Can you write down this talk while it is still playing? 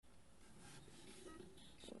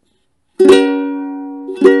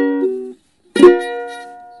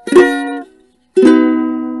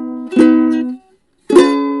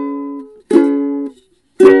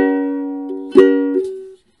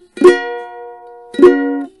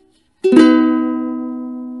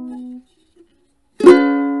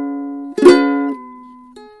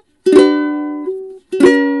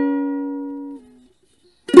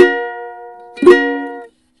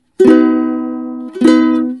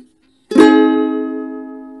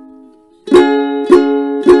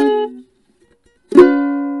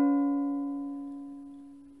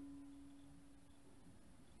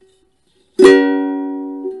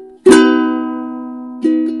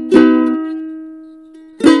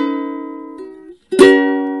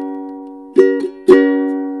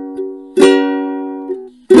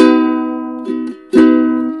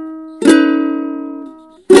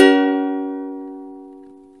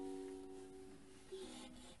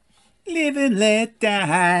Live and let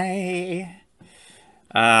die.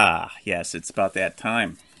 Ah, yes, it's about that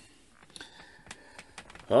time.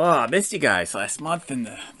 Oh, I missed you guys last month in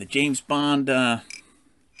the James Bond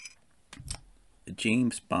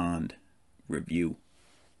review.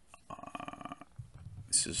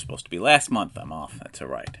 This is supposed to be last month. I'm off. That's all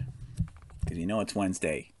right, because you know it's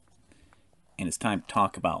Wednesday, and it's time to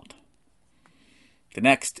talk about the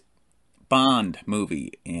next Bond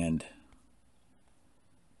movie and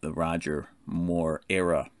the Roger Moore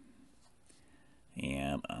era.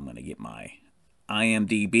 And I'm going to get my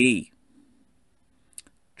IMDb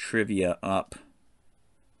trivia up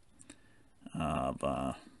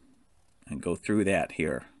and go through that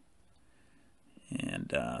here.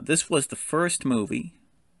 And this was the first movie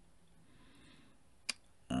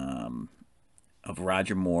of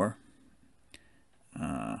Roger Moore.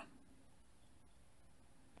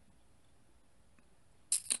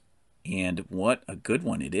 And what a good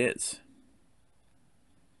one it is.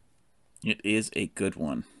 It is a good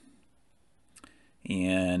one.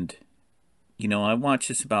 And, you know, I watched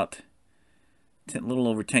this about a little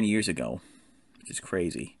over 10 years ago, which is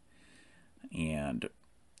crazy. And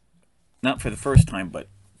not for the first time, but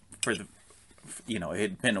for the, you know, it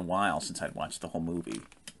had been a while since I'd watched the whole movie,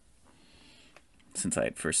 since I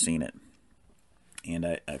had first seen it. And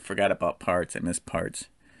I forgot about parts, I missed parts.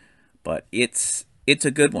 But it's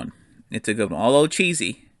a good one. It's a good one. Although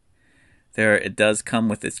cheesy, it does come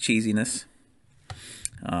with its cheesiness.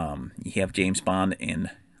 You have James Bond in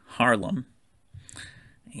Harlem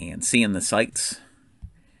and seeing the sights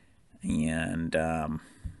and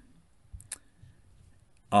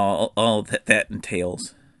all that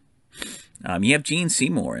entails. You have Gene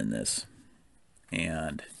Seymour in this,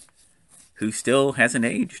 and who still hasn't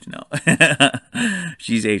aged. No,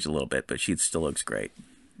 she's aged a little bit, but she still looks great.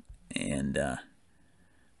 And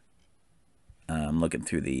I'm looking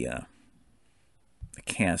through the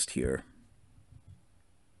cast here.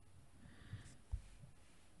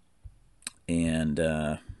 And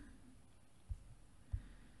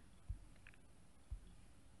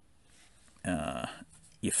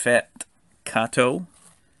Yafet Kato,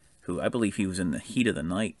 who I believe he was in The Heat of the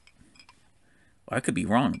Night. Well, I could be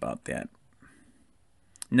wrong about that.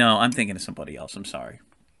 No, I'm thinking of somebody else. I'm sorry.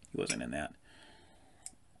 He wasn't in that.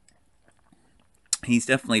 He's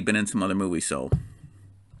definitely been in some other movies, so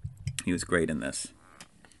he was great in this.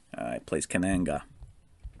 He plays Kananga.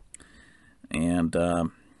 And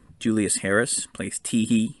Julius Harris plays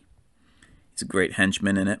Teehee. He's a great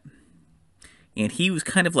henchman in it. And he was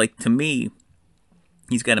kind of like, to me,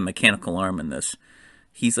 he's got a mechanical arm in this.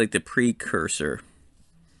 He's like the precursor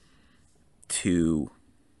to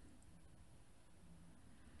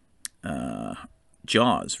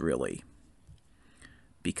Jaws, really.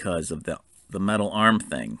 Because of the metal arm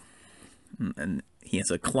thing. And he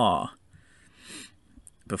has a claw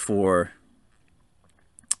before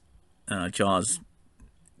Jaws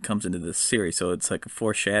comes into this series, so it's like a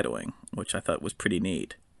foreshadowing, which I thought was pretty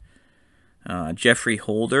neat. Jeffrey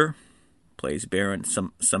Holder plays Baron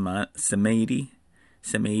Samedi.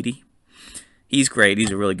 He's great.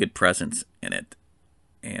 He's a really good presence in it,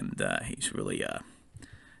 and he's really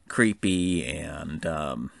creepy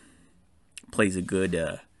and plays a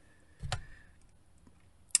good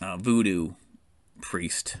voodoo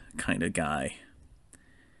priest kind of guy.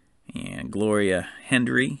 And Gloria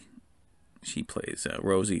Hendry, she plays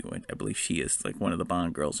Rosie. I believe she is like one of the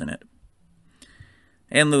Bond girls in it.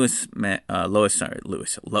 And Lois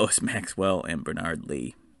Maxwell and Bernard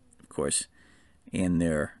Lee, of course, in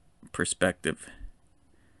their perspective,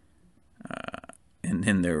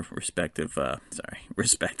 in their respective.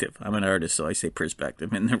 Respective. I'm an artist, so I say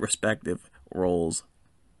perspective. In their respective roles.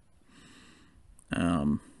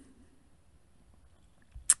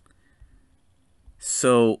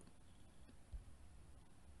 So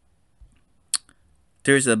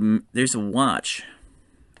there's a watch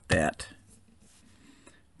that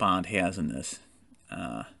Bond has in this.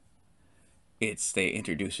 They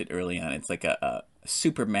introduce it early on. It's like a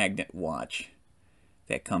super magnet watch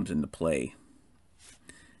that comes into play,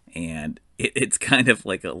 and it's kind of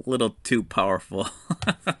like a little too powerful.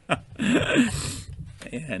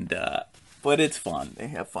 And but it's fun. They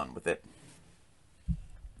have fun with it.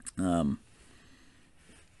 I'm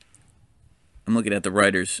looking at the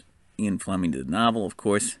writers. Ian Fleming did the novel, of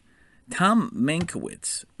course. Tom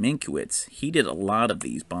Mankiewicz, he did a lot of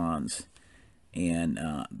these Bonds, and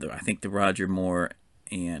I think the Roger Moore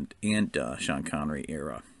and Sean Connery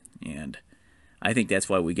era, and I think that's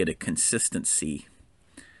why we get a consistency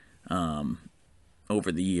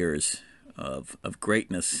over the years of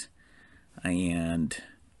greatness and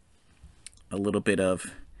a little bit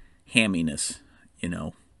of hamminess, you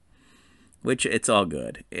know. which it's all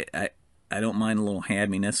good. I don't mind a little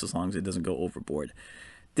hamminess as long as it doesn't go overboard.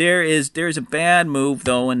 There's a bad move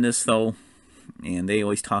though in this though, and they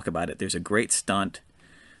always talk about it. There's a great stunt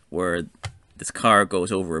where this car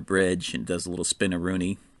goes over a bridge and does a little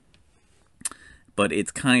spin-a-rooney, but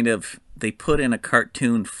it's kind of, they put in a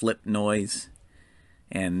cartoon flip noise,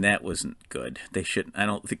 and that wasn't good. I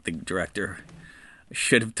don't think the director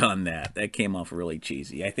should have done that. That came off really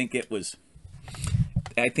cheesy. I think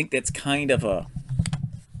that's kind of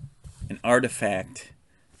an artifact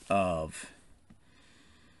of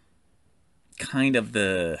kind of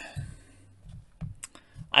the,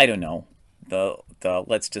 I don't know, the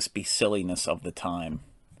let's just be silliness of the time.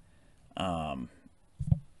 I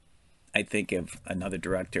think if another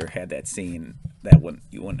director had that scene,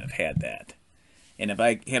 you wouldn't have had that. And if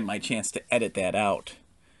I had my chance to edit that out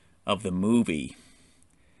of the movie,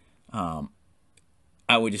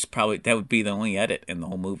 I would just that would be the only edit in the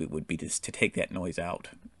whole movie, would be just to take that noise out,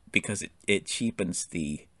 because it cheapens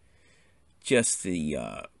the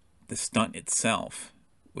stunt itself,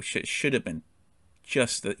 which should have been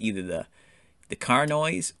just either the car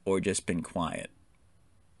noise or just been quiet.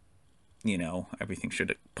 Everything should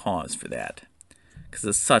have paused for that, because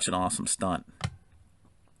it's such an awesome stunt.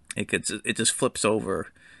 It just flips over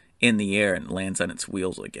in the air and lands on its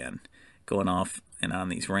wheels again, going off and on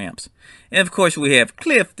these ramps. And of course we have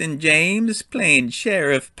Clifton James playing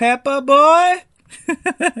Sheriff Pepper Boy,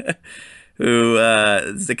 who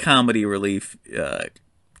is the comedy relief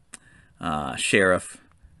sheriff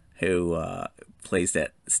who plays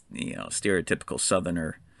that stereotypical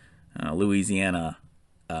Southerner Louisiana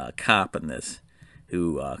cop in this,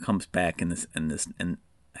 who comes back in this, and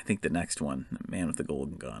I think the next one, the Man with the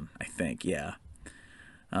Golden Gun. I think, yeah.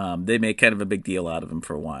 They make kind of a big deal out of him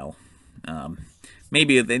for a while.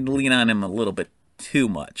 Maybe they lean on him a little bit too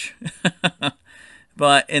much,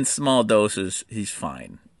 but in small doses, he's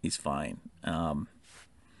fine. He's fine.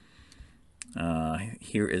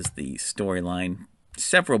 Here is the storyline.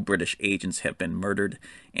 Several British agents have been murdered,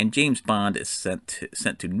 and James Bond is sent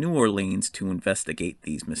to New Orleans to investigate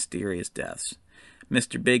these mysterious deaths.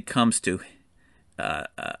 Mr. Big comes to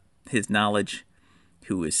his knowledge,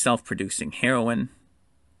 who is self-producing heroin.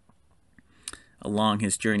 Along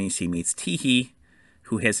his journeys, he meets Teehee,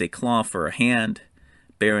 who has a claw for a hand,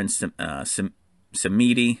 Baron Samedi,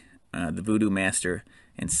 the voodoo master,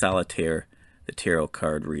 and Solitaire, the tarot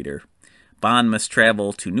card reader. Bond must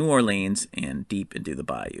travel to New Orleans and deep into the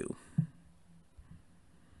bayou.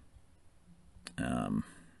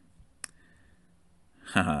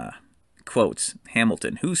 Quotes,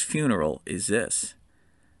 Hamilton, whose funeral is this?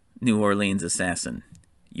 New Orleans assassin,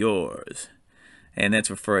 yours. And that's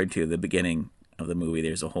referring to the beginning of the movie.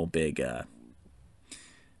 There's a whole big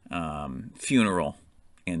funeral,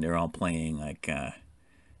 and they're all playing like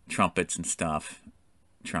trumpets and stuff,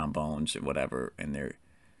 trombones or whatever, and they're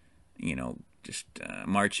just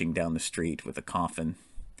marching down the street with a coffin,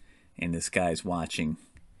 and this guy's watching,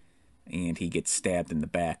 and he gets stabbed in the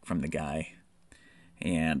back from the guy,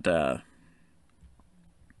 and that's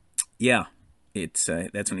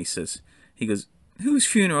when he goes, whose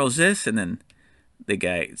funeral is this? And then the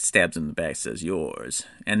guy stabs him in the back, says, yours.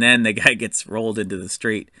 And then the guy gets rolled into the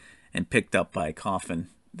street and picked up by a coffin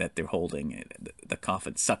that they're holding. The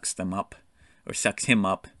coffin sucks him up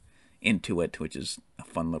into it, which is a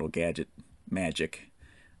fun little gadget magic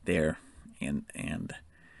there. And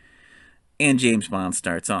James Bond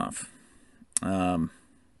starts off.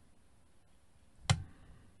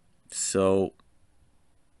 So,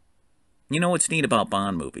 what's neat about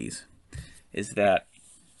Bond movies is that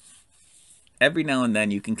every now and then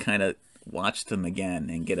you can kind of watch them again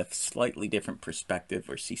and get a slightly different perspective,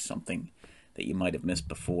 or see something that you might have missed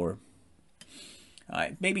before.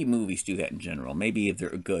 Maybe movies do that in general. Maybe if they're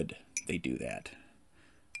good, they do that.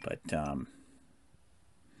 But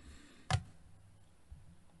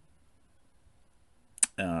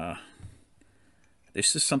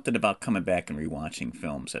there's just something about coming back and rewatching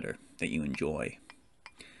films that you enjoy.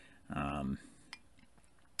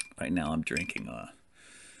 Right now I'm drinking a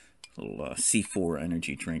little C4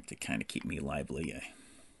 energy drink to kind of keep me lively.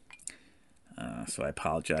 So I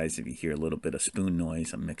apologize if you hear a little bit of spoon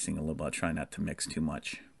noise. I'm mixing a little bit. I'll try not to mix too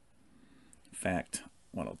much. In fact,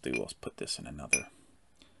 what I'll do is put this in another.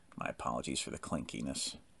 My apologies for the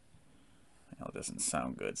clinkiness. I know it doesn't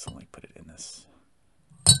sound good, so let me put it in this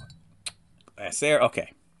glass there.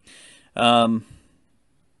 Okay.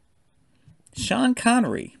 Sean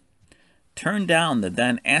Connery turned down the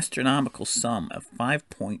then astronomical sum of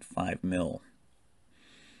 $5.5 million.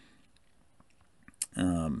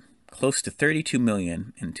 Close to $32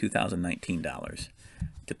 million in 2019 dollars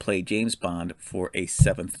to play James Bond for a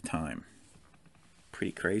seventh time.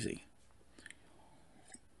 pretty crazy.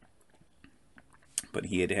 But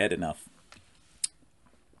he had had enough.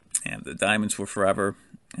 And the diamonds were forever.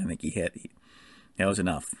 I think that was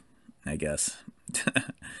enough, I guess.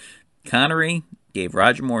 Connery gave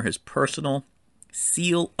Roger Moore his personal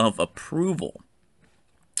seal of approval.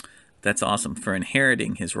 That's awesome, for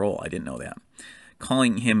inheriting his role. I didn't know that.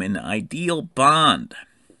 Calling him an ideal Bond.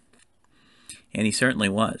 And he certainly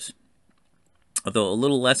was. Although a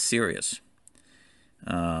little less serious.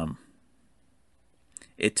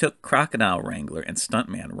 It took crocodile wrangler and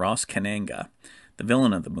stuntman Ross Kananga, the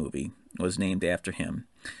villain of the movie, was named after him,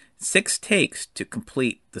 6 takes to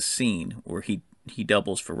complete the scene where he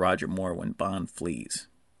doubles for Roger Moore when Bond flees.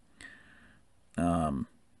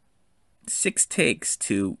 6 takes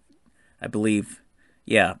to, I believe,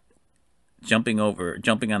 jumping on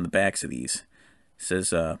the backs of these. It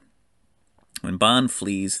says, when Bond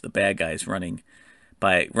flees, the bad guy's running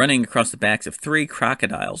across the backs of 3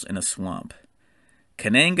 crocodiles in a swamp.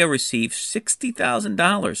 Kananga received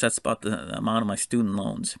 $60,000. That's about the amount of my student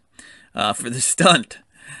loans. For the stunt.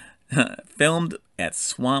 Filmed at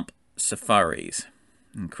Swamp Safaris.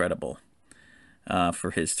 Incredible.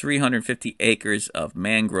 For his 350 acres of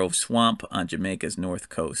mangrove swamp on Jamaica's north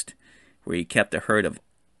coast, where he kept a herd of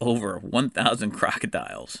over 1,000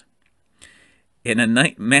 crocodiles. In a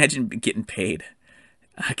night, imagine getting paid.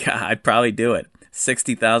 I'd probably do it.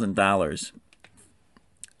 $60,000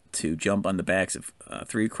 to jump on the backs of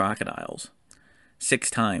 3 crocodiles 6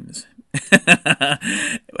 times.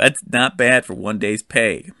 That's not bad for one day's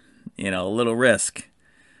pay. A little risk.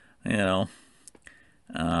 In a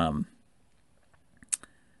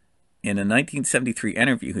 1973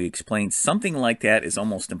 interview, he explained something like that is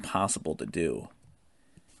almost impossible to do.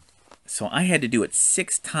 So I had to do it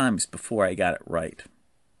 6 times before I got it right.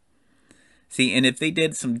 See, and if they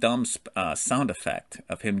did some dumb sound effect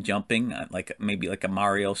of him jumping, maybe like a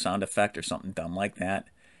Mario sound effect or something dumb like that,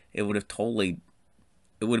 it would have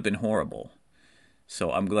been horrible.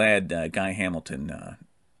 So I'm glad Guy Hamilton,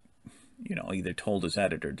 either told his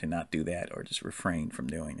editor to not do that or just refrain from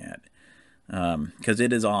doing that. Because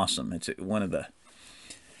it is awesome. It's one of the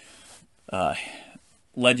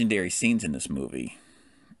legendary scenes in this movie.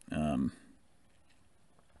 In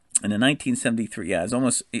the 1973, it's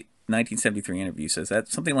almost 1973 interview says that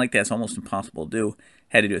something like that's almost impossible to do.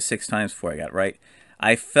 Had to do it 6 times before I got it right.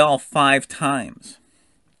 I fell 5 times.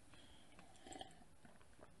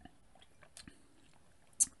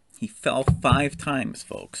 He fell 5 times,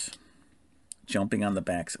 folks, jumping on the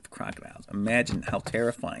backs of crocodiles. Imagine how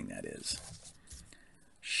terrifying that is.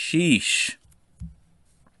 Sheesh.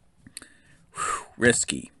 Whew.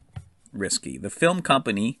 Risky. The film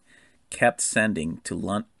company kept sending to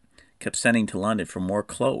London for more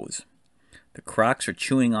clothes. The crocs are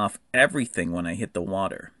chewing off everything when I hit the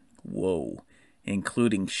water. Whoa.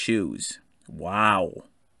 Including shoes. Wow.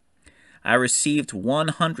 I received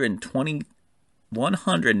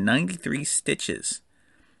 193 stitches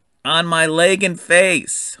on my leg and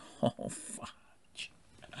face. Oh, fudge.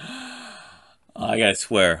 I gotta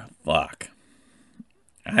swear, fuck.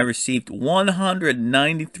 I received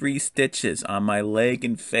 193 stitches on my leg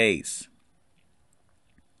and face.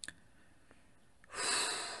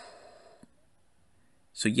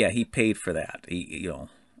 So yeah, he paid for that.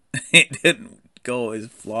 It didn't go as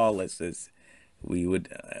flawless as we would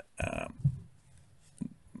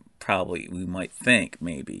we might think,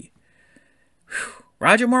 maybe. Whew.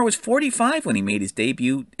 Roger Moore was 45 when he made his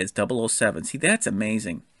debut as 007. See, that's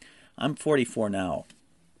amazing. I'm 44 now.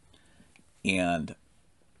 And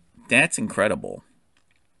that's incredible.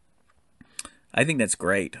 I think that's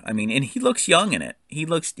great. I mean, and he looks young in it. He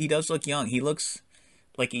does look young. He looks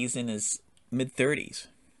like he's in his mid-30s.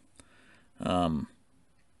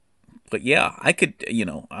 But yeah, I could,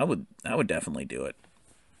 I would definitely do it.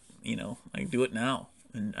 I can do it now,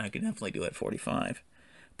 and I could definitely do it at 45.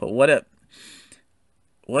 But what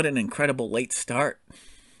an incredible late start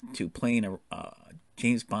to playing a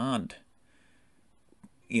James Bond,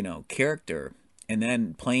 character, and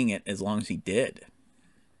then playing it as long as he did,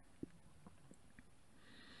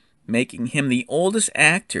 making him the oldest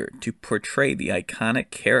actor to portray the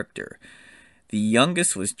iconic character. The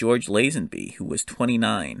youngest was George Lazenby, who was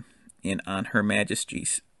 29 in On Her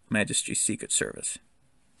Majesty's Secret Service.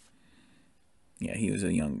 Yeah, he was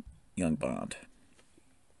a young Bond.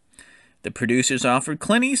 The producers offered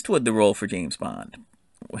Clint Eastwood the role for James Bond,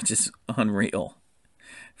 which is unreal.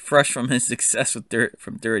 Fresh from his success with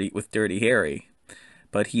Dirty Harry,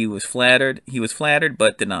 but he was flattered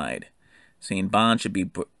but denied, saying Bond should be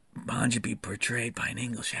portrayed by an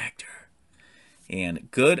English actor. And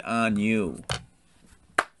good on you.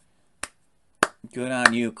 Good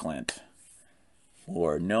on you, Clint.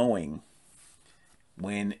 for knowing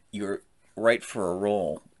when you're right for a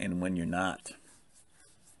role and when you're not.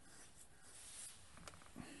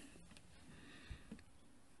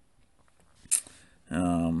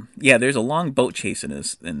 Yeah, there's a long boat chase in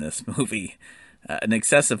this movie, an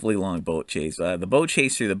excessively long boat chase. The boat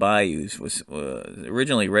chase through the bayous was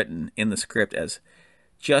originally written in the script as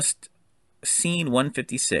just scene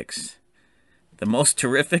 156, the most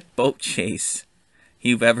terrific boat chase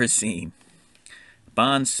you've ever seen.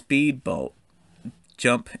 Bond's speedboat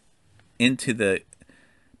jump made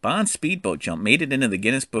it into the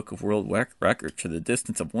Guinness Book of World Records for the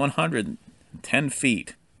distance of 110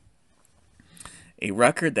 feet. A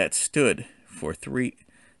record that stood for three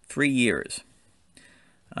years.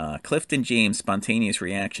 Clifton James' spontaneous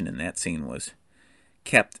reaction in that scene was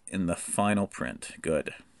kept in the final print.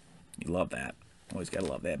 Good. You love that. Always gotta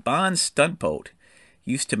love that. Bond's stunt boat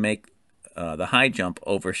used to make the high jump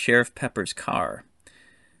over Sheriff Pepper's car.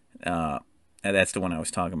 And that's the one I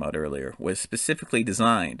was talking about earlier. Was specifically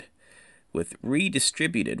designed with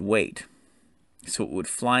redistributed weight so it would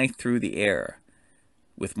fly through the air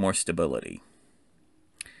with more stability.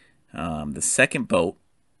 The second boat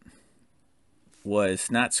was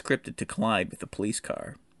not scripted to collide with the police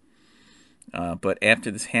car. But after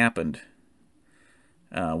this happened,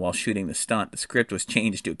 while shooting the stunt, the script was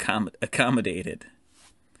changed to accommodate it.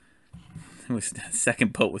 The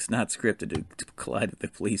second boat was not scripted to collide with the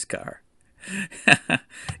police car.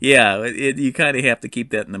 Yeah, you kind of have to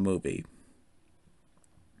keep that in the movie.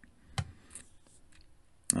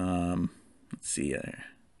 Let's see here.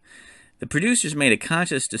 The producers made a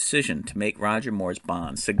conscious decision to make Roger Moore's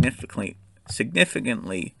Bond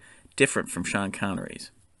significantly different from Sean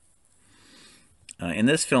Connery's. In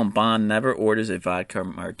this film, Bond never orders a vodka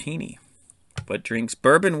martini, but drinks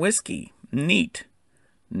bourbon whiskey, neat,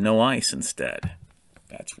 no ice instead.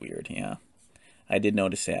 That's weird, yeah. I did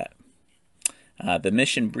notice that. The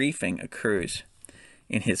mission briefing occurs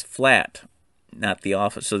in his flat, not the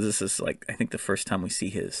office. So this is like, I think the first time we see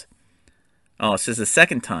his... Oh, this is the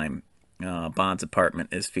second time Bond's apartment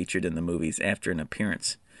is featured in the movies after an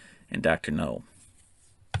appearance in Dr. No.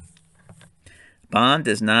 Bond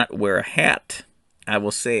does not wear a hat. I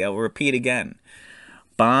will repeat again.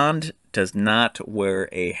 Bond does not wear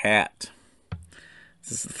a hat.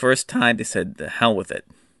 This is the first time they said, the hell with it.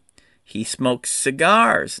 He smokes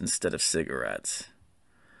cigars instead of cigarettes.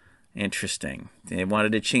 Interesting. They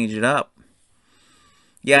wanted to change it up.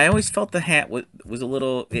 Yeah, I always felt the hat was a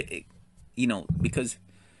little, because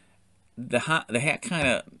the hat kind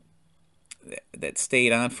of that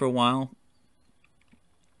stayed on for a while,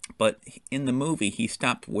 but in the movie he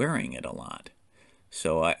stopped wearing it a lot.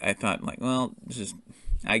 So I thought, like, well, this is,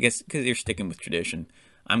 I guess because they're sticking with tradition.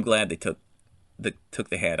 I'm glad they took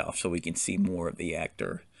the hat off so we can see more of the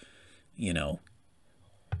actor,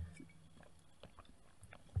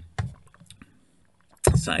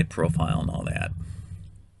 side profile and all that.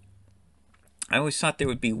 I always thought there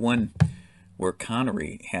would be one where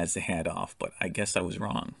Connery has the hat off, but I guess I was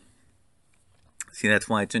wrong. See, that's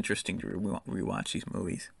why it's interesting to rewatch these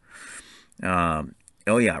movies.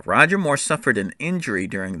 Roger Moore suffered an injury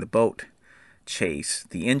during the boat chase.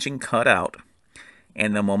 The engine cut out,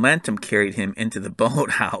 and the momentum carried him into the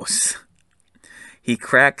boathouse. He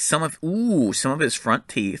cracked some of his front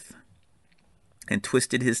teeth and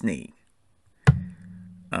twisted his knee.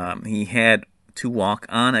 He had to walk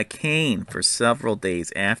on a cane for several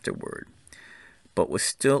days afterward, but was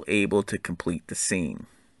still able to complete the scene.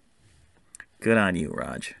 Good on you,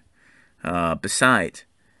 Raj. Because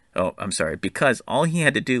all he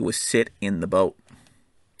had to do was sit in the boat.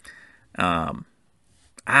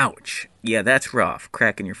 Ouch. Yeah, that's rough,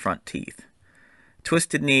 cracking your front teeth.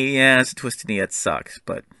 Twisted knee, yeah, it's a twisted knee, that sucks,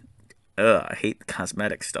 but I hate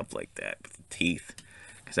cosmetic stuff like that with the teeth,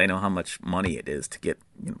 because I know how much money it is to get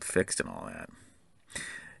fixed and all that.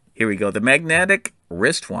 Here we go. The magnetic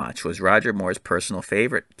wristwatch was Roger Moore's personal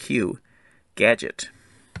favorite Q gadget.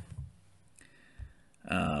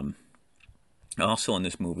 Also in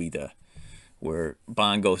this movie, where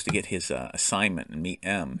Bond goes to get his assignment and meet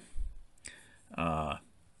M,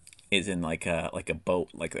 is in like a boat,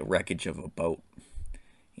 like the wreckage of a boat,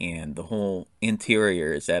 and the whole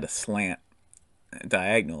interior is at a slant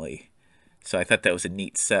diagonally. So I thought that was a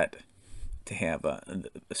neat set to have a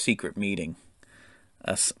secret meeting,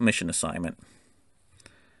 a mission assignment.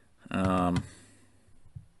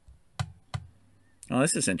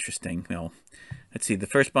 This is interesting. Let's see.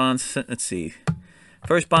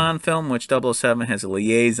 First Bond film, which 007 has a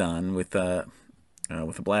liaison with a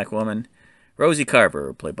black woman, Rosie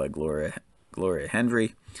Carver, played by Gloria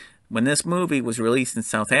Hendry. When this movie was released in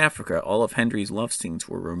South Africa, all of Hendry's love scenes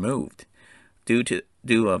were removed.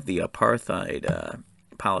 due of the apartheid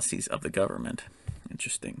policies of the government.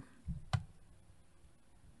 Interesting.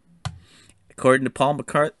 According to Paul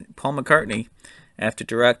McCartney, after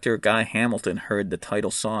director Guy Hamilton heard the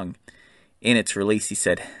title song in its release, he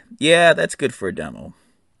said, "Yeah, that's good for a demo.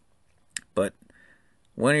 But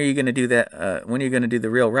when are you going to do that? When are you going to do the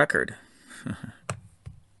real record?"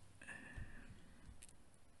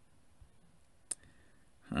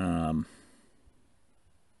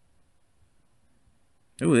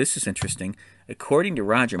 Ooh, this is interesting. According to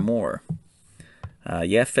Roger Moore,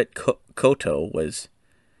 Yaphet Kotto was,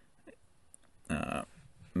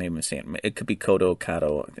 maybe I'm saying it could be Koto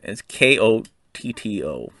Kato. It's Kotto.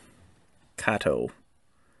 Kato.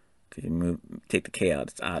 Because you take the K out,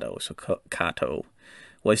 it's Otto. So Kato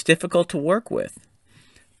was difficult to work with.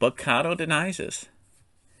 But Kato denies this.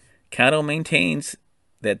 Kato maintains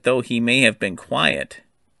that though he may have been quiet,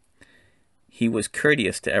 he was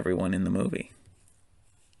courteous to everyone in the movie.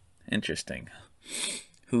 Interesting.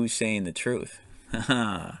 Who's saying the truth?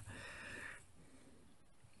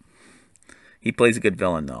 He plays a good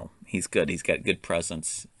villain, though. He's good. He's got good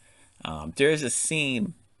presence. There's a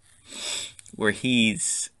scene where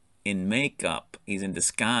he's in makeup. He's in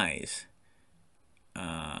disguise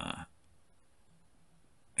as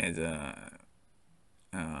a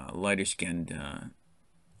lighter-skinned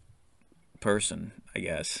person, I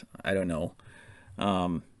guess. I don't know.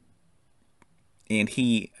 And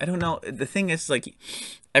I don't know. The thing is, like,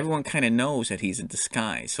 everyone kind of knows that he's in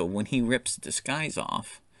disguise. So when he rips the disguise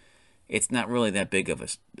off, it's not really that big of a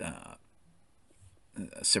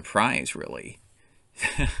surprise, really.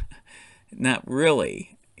 Not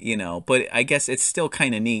really, But I guess it's still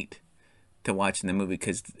kind of neat to watch in the movie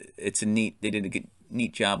because they did a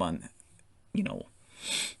neat job on,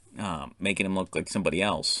 making him look like somebody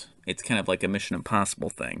else. It's kind of like a Mission Impossible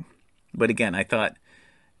thing. But again, I thought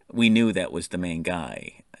we knew that was the main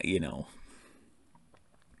guy,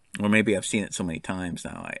 Or maybe I've seen it so many times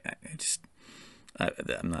now.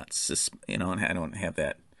 I'm not, I don't have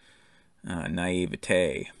that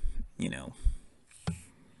naivete,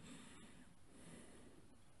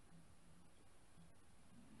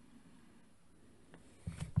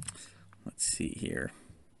 Let's see here.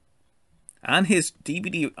 On his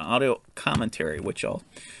DVD audio commentary, which I'll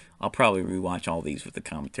probably rewatch all these with the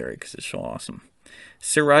commentary because it's so awesome.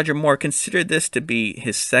 Sir Roger Moore considered this to be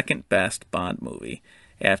his second best Bond movie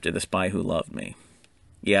after The Spy Who Loved Me.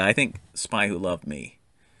 Yeah, I think Spy Who Loved Me,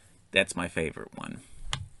 that's my favorite one.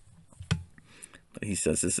 But he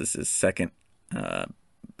says this is his second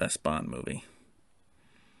best Bond movie.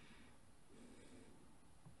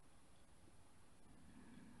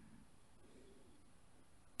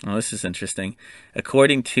 Oh, this is interesting.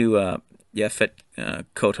 According to Yaphet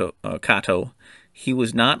Kato, he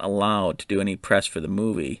was not allowed to do any press for the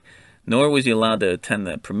movie, nor was he allowed to attend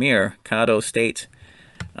the premiere. Kato states,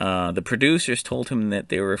 the producers told him that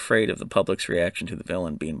they were afraid of the public's reaction to the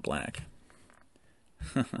villain being black.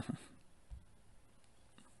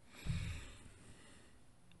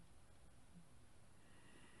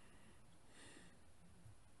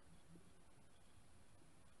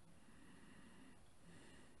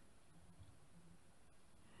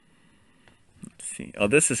 See. Oh,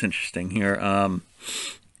 this is interesting here.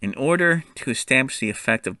 In order to establish the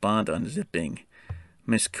effect of Bond unzipping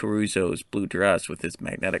Miss Caruso's blue dress with his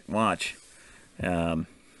magnetic watch, a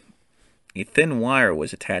thin wire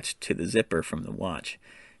was attached to the zipper from the watch.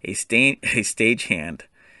 A stagehand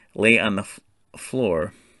lay on the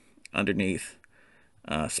floor underneath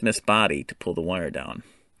Smith's body to pull the wire down,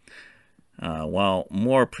 while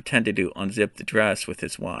Moore pretended to unzip the dress with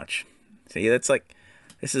his watch. See, this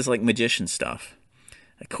is like magician stuff.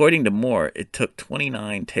 According to Moore, it took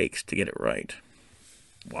 29 takes to get it right.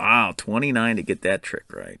 Wow, 29 to get that trick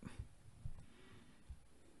right.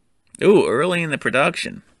 Ooh, early in the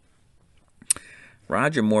production,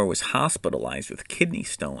 Roger Moore was hospitalized with kidney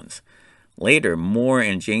stones. Later, Moore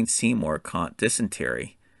and Jane Seymour caught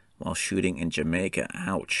dysentery while shooting in Jamaica.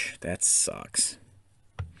 Ouch, that sucks.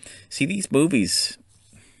 See, these movies,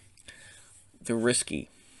 they're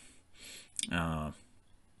risky.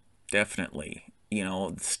 Definitely.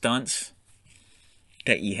 Stunts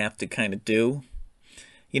that you have to kind of do.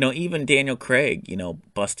 Even Daniel Craig,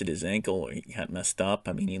 busted his ankle or he got messed up.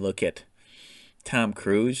 I mean, you look at Tom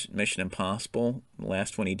Cruise, Mission Impossible, the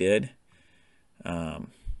last one he did.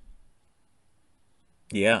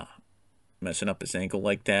 Yeah, messing up his ankle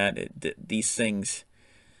like that. These things,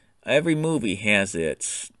 every movie has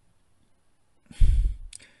its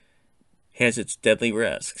deadly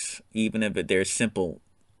risks, even if they're simple.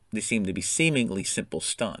 They seem to be seemingly simple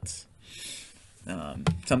stunts.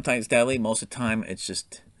 Sometimes deadly, most of the time it's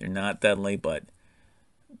just They're not deadly, but,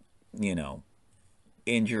 you know,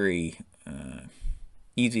 injury,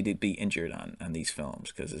 easy to be injured on these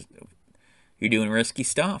films because you're doing risky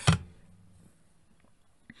stuff.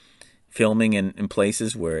 Filming in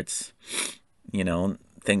places where it's,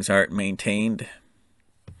 things aren't maintained.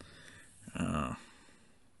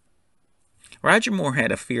 Roger Moore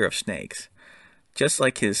had a fear of snakes, just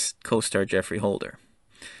like his co-star Jeffrey Holder,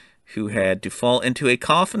 who had to fall into a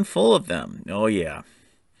coffin full of them. Oh yeah,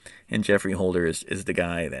 and Jeffrey Holder is the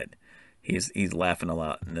guy that he's laughing a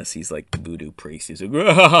lot in this. He's like the voodoo priest. He's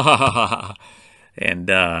like, and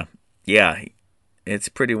yeah, it's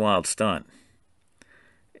a pretty wild stunt.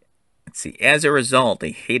 Let's see. As a result,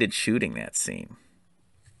 they hated shooting that scene.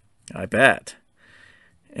 I bet.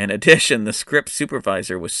 In addition, the script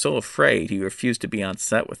supervisor was so afraid he refused to be on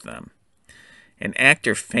set with them. An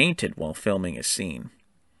actor fainted while filming a scene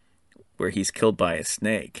where he's killed by a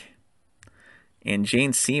snake. And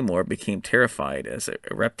Jane Seymour became terrified as a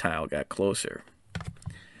reptile got closer.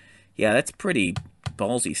 Yeah, that's pretty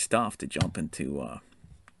ballsy stuff to jump into a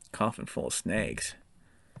coffin full of snakes.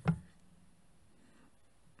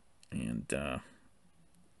 And,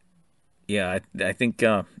 yeah, I think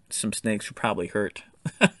some snakes were probably hurt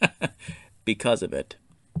because of it.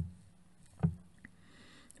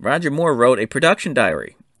 Roger Moore wrote a production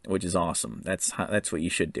diary, which is awesome. That's what you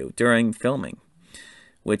should do during filming,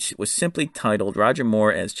 which was simply titled Roger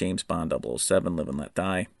Moore as James Bond 007, Live and Let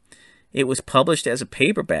Die. It was published as a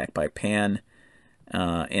paperback by Pan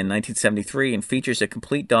in 1973 and features a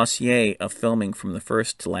complete dossier of filming from the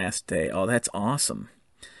first to last day. Oh, that's awesome.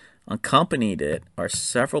 Accompanied it are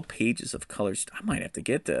several pages of colors. I might have to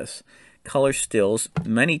get this. Color stills,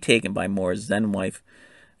 many taken by Moore's then wife,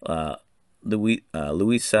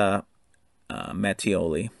 Luisa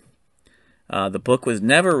Mattioli. The book was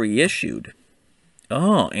never reissued.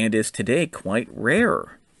 Oh, and is today quite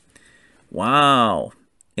rare. Wow.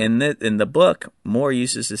 In the book, Moore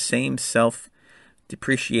uses the same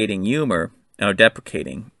self-depreciating humor, or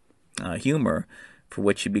deprecating humor, for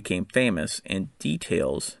which he became famous, and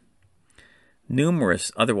details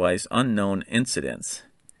numerous otherwise unknown incidents,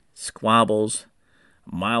 squabbles,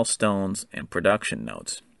 milestones, and production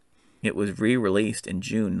notes. It was re-released in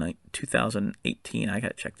June 2018. I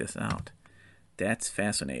gotta check this out. That's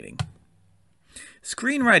fascinating.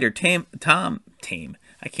 Screenwriter Tom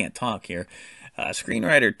I can't talk here.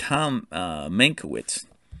 Screenwriter Tom Mankiewicz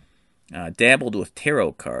dabbled with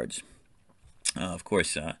tarot cards. Of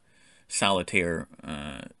course, Solitaire.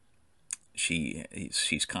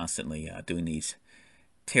 She's constantly doing these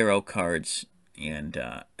tarot cards, and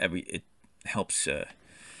it helps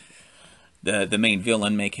the main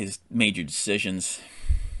villain make his major decisions.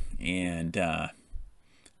 And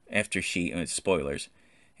after she spoilers,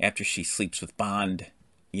 after she sleeps with Bond,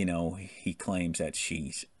 he claims that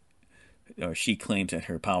she claims that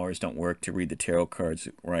her powers don't work to read the tarot cards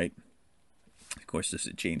right. Of course, this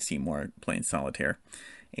is Jane Seymour playing Solitaire,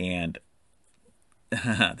 and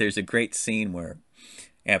there's a great scene where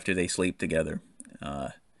after they sleep together,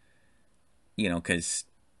 because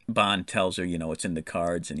Bond tells her, it's in the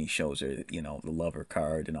cards, and he shows her, the lover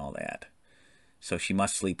card and all that. So she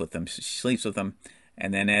must sleep with him. She sleeps with him,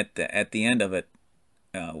 and then at the end of it,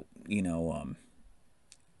 I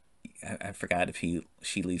forgot if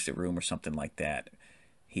she leaves the room or something like that.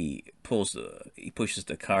 He pushes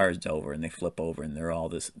the cards over, and they flip over, and they're all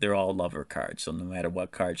lover cards. So no matter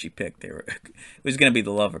what card she picked, it was going to be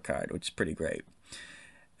the lover card, which is pretty great.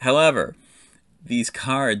 However, these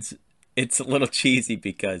cards, it's a little cheesy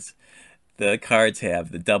because the cards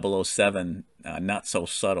have the 007 not so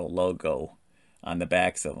subtle logo on the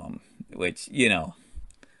backs of them, which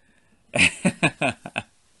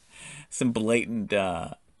some blatant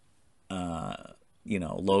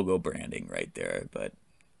logo branding right there, but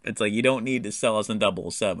it's like, you don't need to sell us in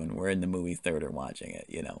 007. We're in the movie theater watching it,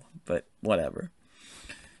 but whatever.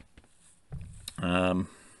 Screenwriter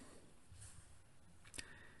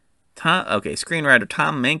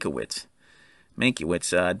Tom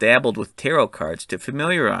Mankiewicz dabbled with tarot cards to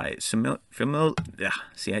familiarize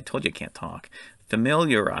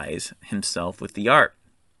himself with the art.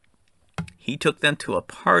 He took them to a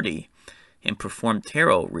party and performed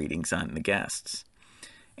tarot readings on the guests.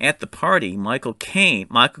 At the party, Michael Caine,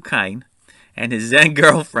 and his then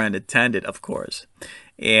girlfriend attended, of course,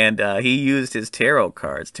 and he used his tarot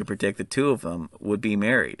cards to predict the two of them would be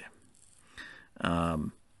married. The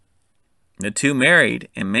two married,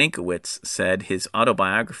 and Mankiewicz said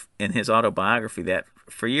in his autobiography that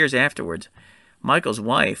for years afterwards, Michael's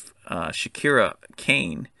wife, Shakira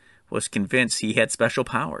Caine, was convinced he had special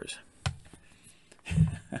powers.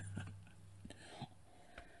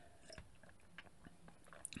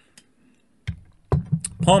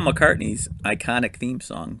 Paul McCartney's iconic theme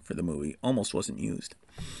song for the movie almost wasn't used.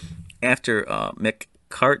 After Mick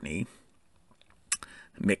Cartney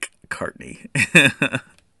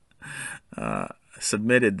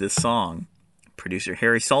submitted this song, producer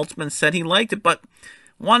Harry Saltzman said he liked it, but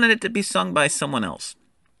wanted it to be sung by someone else,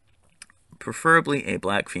 preferably a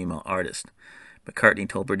black female artist. McCartney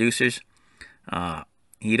told producers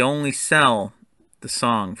he'd only sell the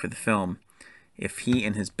song for the film if he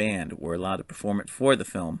and his band were allowed to perform it for the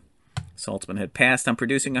film. Saltzman had passed on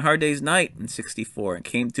producing A Hard Day's Night in '64 and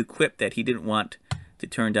came to quip that he didn't want to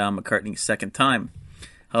turn down McCartney's second time.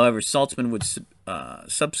 However, Saltzman would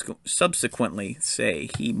subsequently say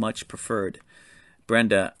he much preferred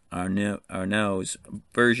Brenda Arnault's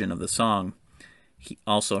version of the song he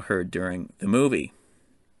also heard during the movie.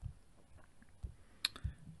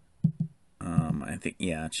 I think,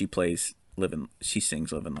 yeah, she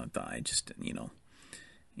sings "Live and Let Die," just,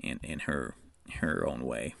 in her own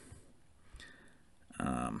way.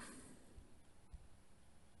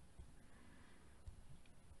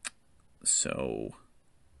 So,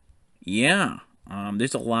 yeah,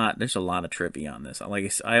 there's a lot of trivia on this.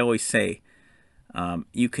 Like I always say,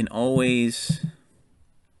 you can always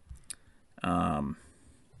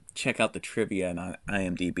check out the trivia on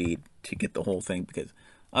IMDb to get the whole thing, because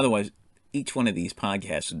otherwise each one of these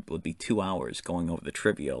podcasts would be 2 hours going over the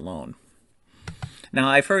trivia alone. Now,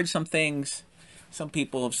 I've heard some things. Some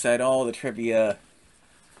people have said, "Oh, the trivia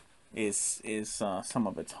is some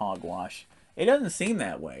of it's hogwash." It doesn't seem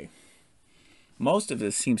that way. Most of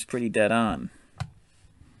it seems pretty dead on.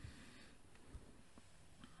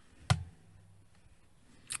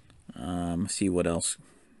 See what else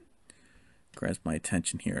grabs my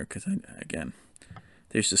attention here, because again,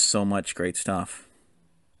 there's just so much great stuff.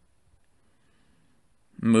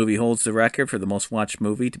 The movie holds the record for the most watched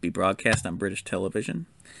movie to be broadcast on British television,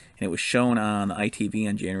 and it was shown on ITV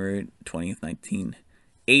on January 20th,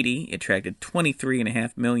 1980. It attracted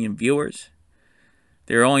 23.5 million viewers.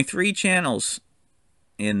 There are only 3 channels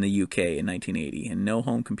in the UK in 1980, and no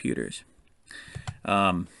home computers.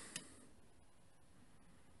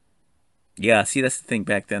 Yeah, see, that's the thing.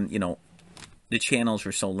 Back then, the channels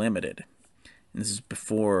were so limited. And this is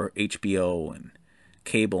before HBO and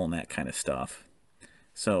cable and that kind of stuff.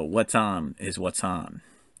 So what's on is what's on.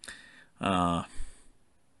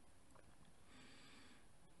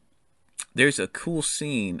 There's a cool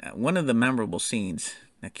scene. One of the memorable scenes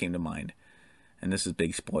that came to mind, and this is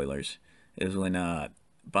big spoilers, is when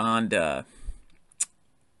Bond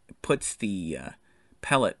puts the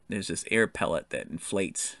pellet. There's this air pellet that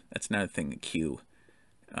inflates. That's another thing that Q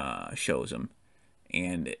shows him,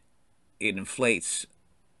 and it inflates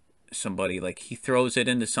somebody. Like, he throws it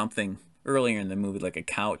into something earlier in the movie, like a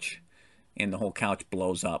couch, and the whole couch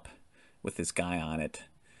blows up with this guy on it.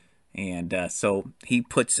 And so he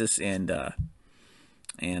puts this in the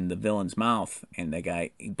villain's mouth, and the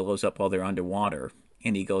guy, he blows up while they're underwater,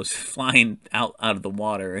 and he goes flying out of the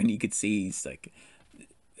water, and you could see he's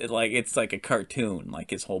it's like a cartoon, like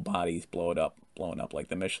his whole body's blown up like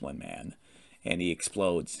the Michelin Man, and he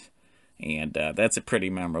explodes, and that's a pretty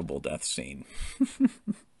memorable death scene.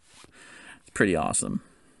 It's pretty awesome.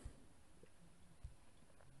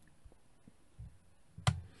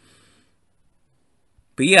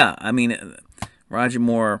 But yeah, I mean, Roger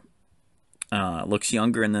Moore looks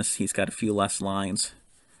younger in this. He's got a few less lines.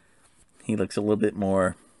 He looks a little bit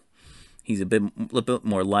more. He's a little bit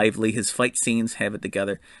more lively. His fight scenes have it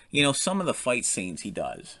together. Some of the fight scenes he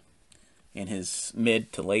does in his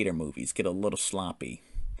mid to later movies get a little sloppy.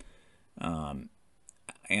 And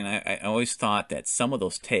I always thought that some of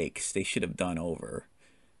those takes they should have done over,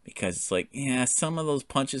 because it's like, yeah, some of those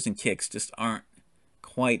punches and kicks just aren't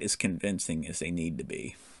quite as convincing as they need to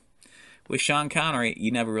be. With Sean Connery,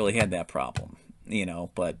 you never really had that problem,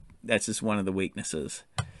 but that's just one of the weaknesses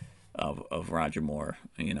of Roger Moore,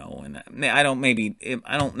 and I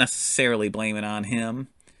don't necessarily blame it on him.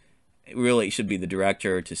 It really should be the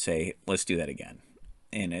director to say, let's do that again,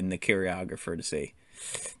 and the choreographer to say,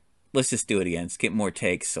 let's just do it again. Let's get more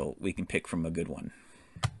takes so we can pick from a good one.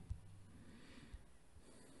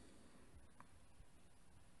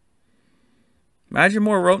 Roger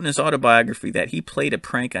Moore wrote in his autobiography that he played a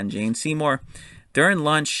prank on Jane Seymour. During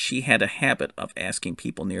lunch, she had a habit of asking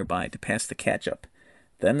people nearby to pass the ketchup,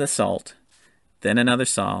 then the salt, then another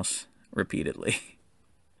sauce, repeatedly.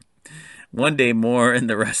 One day, Moore and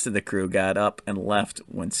the rest of the crew got up and left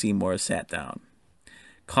when Seymour sat down,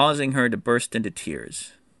 causing her to burst into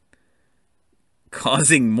tears,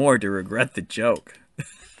 causing Moore to regret the joke.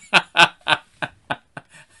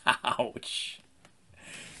 Ouch.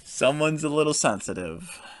 Someone's a little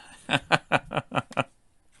sensitive.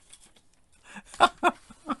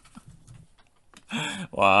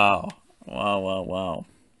 Wow. Wow, wow, wow.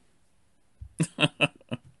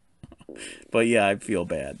 But yeah, I feel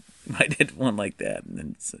bad. I did one like that, and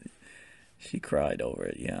then she cried over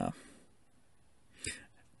it. Yeah,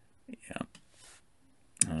 yeah.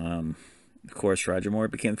 Of course, Roger Moore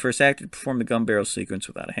became the first actor to perform the gun barrel sequence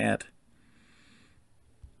without a hat.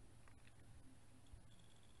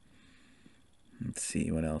 Let's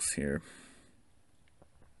see what else here.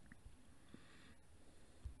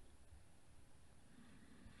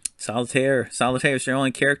 Solitaire. Solitaire is the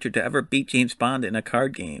only character to ever beat James Bond in a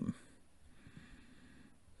card game.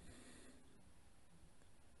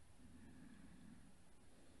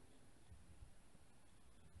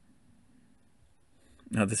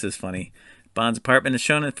 Oh, this is funny. Bond's apartment is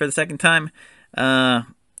shown for the second time. The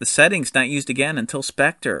setting's not used again until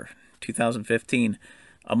Spectre, 2015.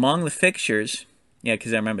 Among the fixtures, yeah,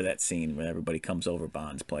 because I remember that scene when everybody comes over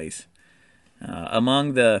Bond's place.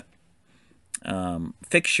 Among the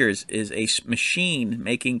fixtures is a machine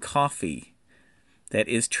making coffee that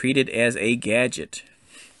is treated as a gadget.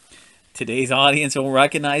 Today's audience will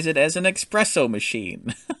recognize it as an espresso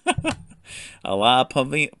machine. A la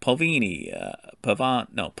Pavini,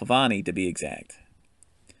 Pavani to be exact.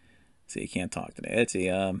 See, you can't talk today. Let's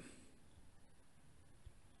see. All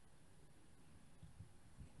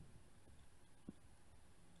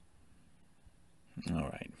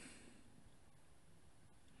right.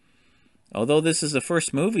 Although this is the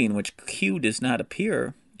first movie in which Q does not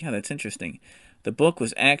appear, yeah, that's interesting. The book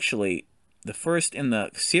was actually the first in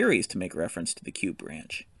the series to make reference to the Q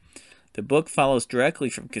branch. The book follows directly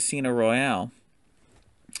from Casino Royale,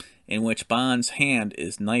 in which Bond's hand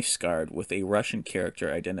is knife-scarred with a Russian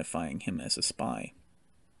character identifying him as a spy.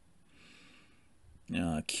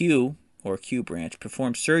 Q, or Q branch,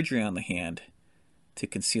 performs surgery on the hand to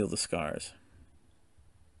conceal the scars.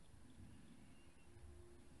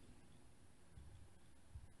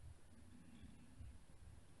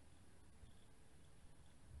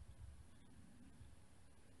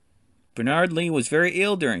 Bernard Lee was very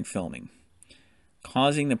ill during filming,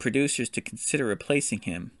 causing the producers to consider replacing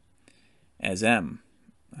him as M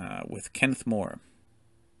with Kenneth More.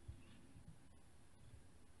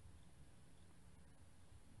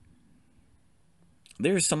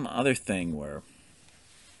 There's some other thing where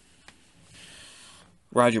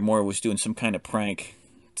Roger Moore was doing some kind of prank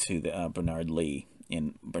to Bernard Lee,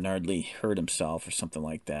 and Bernard Lee hurt himself or something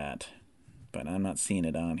like that, but I'm not seeing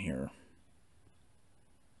it on here.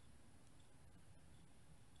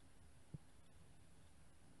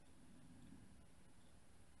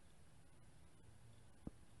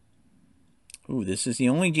 Ooh, this is the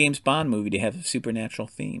only James Bond movie to have a supernatural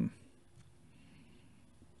theme.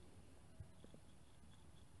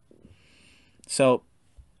 So,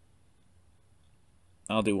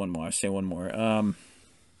 I'll do one more. I'll say one more.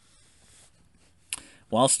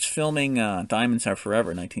 Whilst filming Diamonds Are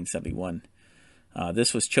Forever, 1971,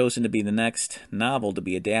 this was chosen to be the next novel to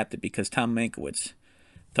be adapted because Tom Mankiewicz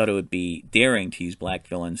thought it would be daring to use black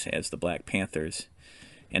villains as the Black Panthers,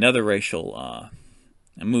 and other racial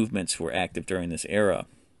movements were active during this era.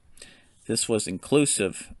 This was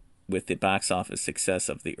inclusive with the box office success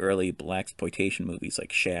of the early blaxploitation movies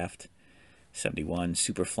like Shaft, 71,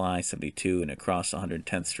 Superfly, 72, and Across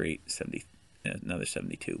 110th Street, another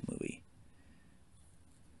 72 movie.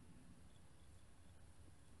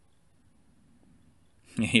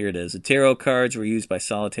 Here it is. The tarot cards were used by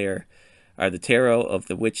Solitaire are the tarot of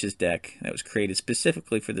the Witch's deck that was created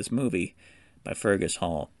specifically for this movie by Fergus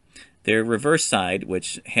Hall. Their reverse side,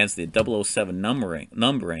 which has the 007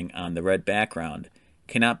 numbering on the red background,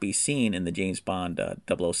 cannot be seen in the James Bond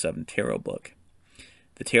 007 tarot book.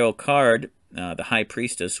 The tarot card, the High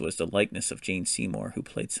Priestess, was the likeness of Jane Seymour, who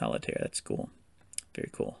played Solitaire. That's cool. Very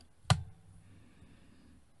cool.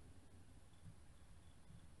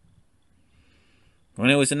 When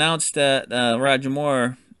it was announced that Roger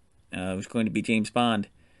Moore was going to be James Bond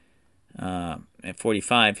at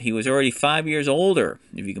 45, he was already 5 years older,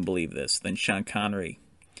 if you can believe this, than Sean Connery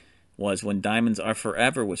was when Diamonds Are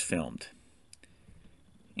Forever was filmed,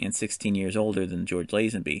 and 16 years older than George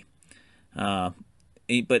Lazenby. But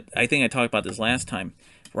I think I talked about this last time.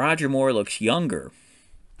 Roger Moore looks younger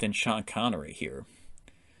than Sean Connery here,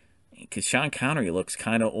 because Sean Connery looks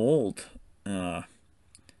kind of old.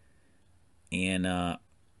 And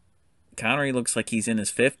Connery looks like he's in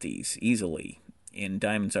his 50s easily in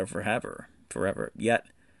Diamonds Are Forever. Yet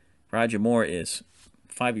Roger Moore is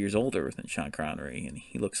 5 years older than Sean Connery, and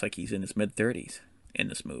he looks like he's in his mid-30s in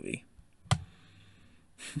this movie.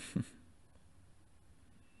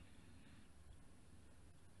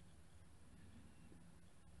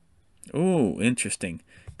 Ooh, interesting.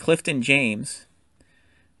 Clifton James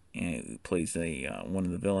and who plays one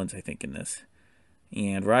of the villains, I think, in this.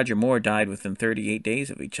 And Roger Moore died within 38 days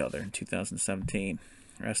of each other in 2017.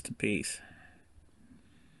 Rest in peace.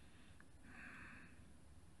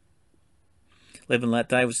 Live and Let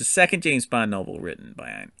Die was the second James Bond novel written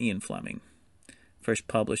by Ian Fleming, first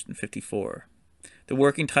published in '54. The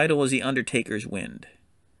working title was The Undertaker's Wind.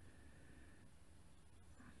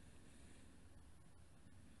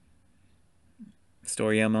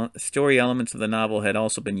 Story elements of the novel had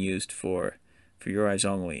also been used for Your Eyes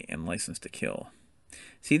Only and License to Kill.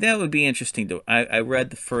 See, that would be interesting. I read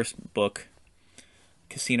the first book,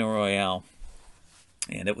 Casino Royale,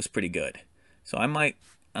 and it was pretty good. So I might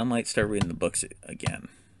start reading the books again.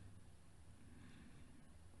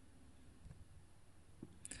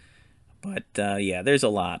 But yeah, there's a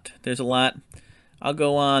lot. I'll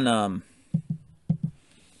go on a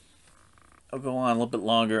little bit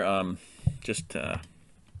longer. Just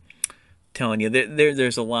telling you,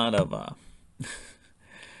 there's a lot of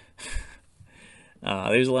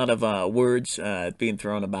words being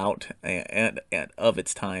thrown about of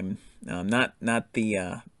its time. Not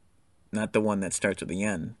the one that starts with the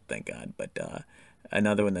N, thank God, but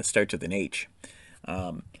another one that starts with an H.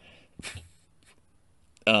 And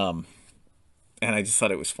I just thought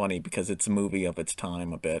it was funny because it's a movie of its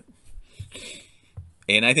time a bit.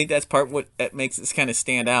 And I think that's part of what makes this kind of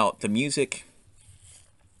stand out. The music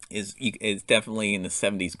is definitely in the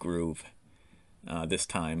 70s groove this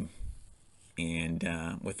time.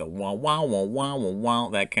 And with a wow, wow, wow, wow, wow, wow,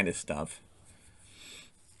 that kind of stuff.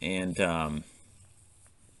 And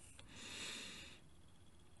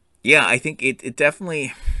yeah, I think it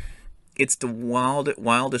definitely, it's the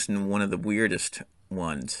wildest and one of the weirdest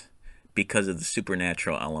ones because of the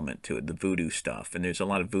supernatural element to it, the voodoo stuff. And there's a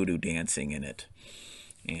lot of voodoo dancing in it.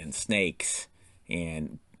 And snakes,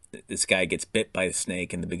 and this guy gets bit by a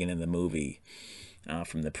snake in the beginning of the movie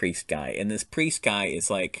from the priest guy, and this priest guy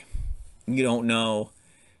is like, you don't know,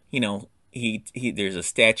 he there's a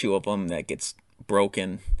statue of him that gets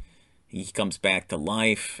broken. He comes back to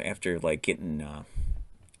life after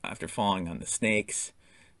after falling on the snakes,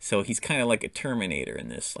 so he's kind of like a Terminator in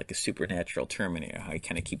this, like a supernatural Terminator, how he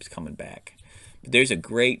kind of keeps coming back. But there's a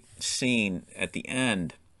great scene at the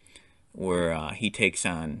end where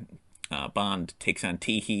Bond takes on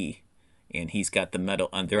Tee-Hee, and he's got the metal,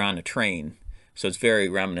 they're on a train, so it's very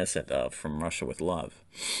reminiscent of From Russia with Love,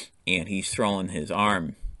 and he's throwing his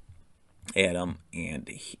arm at him, and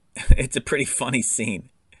it's a pretty funny scene,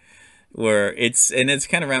 where it's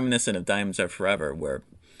kind of reminiscent of Diamonds Are Forever, where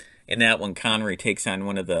in that one Connery takes on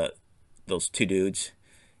one of those two dudes,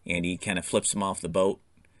 and he kind of flips him off the boat,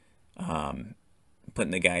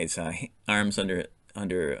 putting the guy's arms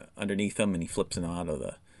underneath him, and he flips him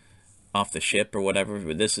off the ship or whatever.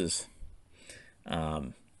 But this is,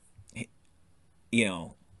 Bond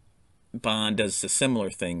does a similar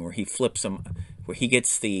thing where he flips him, where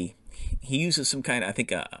he uses some kind of, I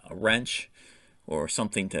think, a wrench or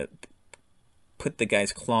something to put the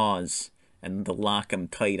guy's claws and to lock him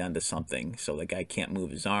tight onto something so the guy can't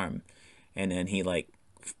move his arm, and then he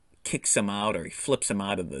kicks him out, or he flips him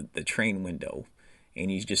out of the train window. And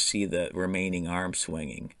you just see the remaining arm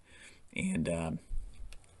swinging. And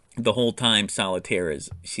the whole time Solitaire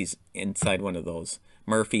she's inside one of those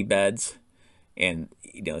Murphy beds. And,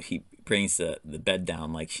 he brings the bed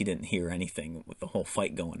down like she didn't hear anything with the whole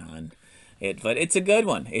fight going on. But it's a good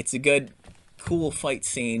one. It's a good, cool fight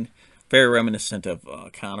scene. Very reminiscent of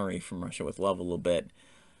Connery from Russia with Love a little bit.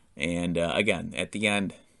 And again, at the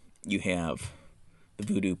end, you have the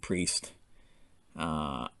voodoo priest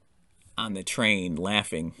on the train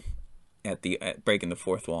laughing at breaking the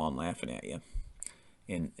fourth wall and laughing at you,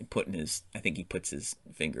 and putting I think he puts his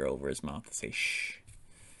finger over his mouth to say shh.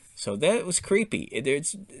 So that was creepy.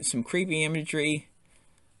 There's some creepy imagery.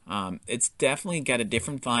 It's definitely got a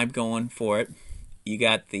different vibe going for it. You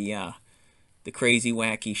got the crazy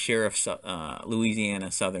wacky sheriff,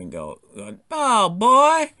 Louisiana Southern going, oh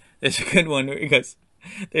boy. There's a good one because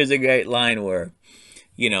there's a great line where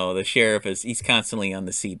the sheriff he's constantly on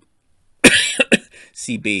the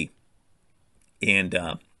CB, and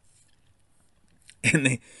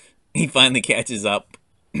he finally catches up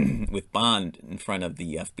with Bond in front of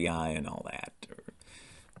the FBI and all that,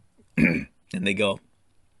 and he goes,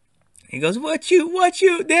 what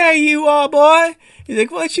you, there you are, boy. He's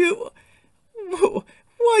like, what you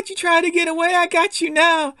trying to get away? I got you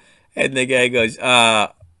now. And the guy goes,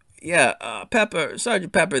 Pepper,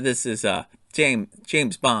 Sergeant Pepper, this is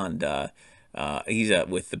James Bond. He's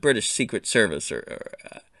with the British Secret Service or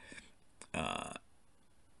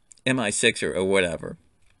MI6 or whatever.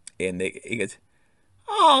 And he goes,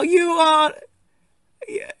 oh, you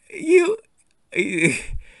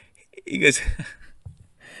he goes,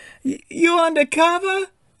 "You undercover?"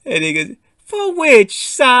 And he goes, "For which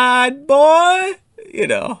side, boy?" You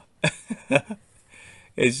know,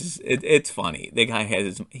 it's funny. The guy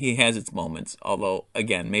has its moments, although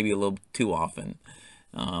again maybe a little too often.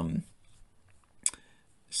 Um,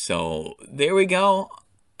 so there we go.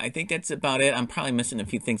 I think that's about it. I'm probably missing a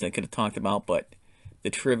few things I could have talked about, but the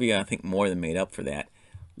trivia I think more than made up for that.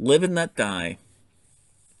 Live and Let Die.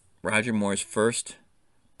 Roger Moore's first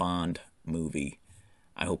Bond movie.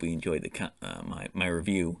 I hope you enjoyed my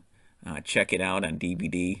review. Check it out on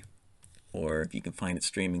DVD, or if you can find it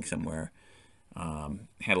streaming somewhere.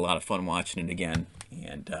 Had a lot of fun watching it again,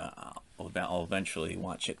 and I'll eventually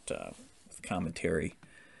watch it with commentary.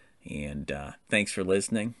 And thanks for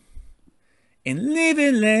listening. And live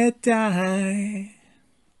and let die.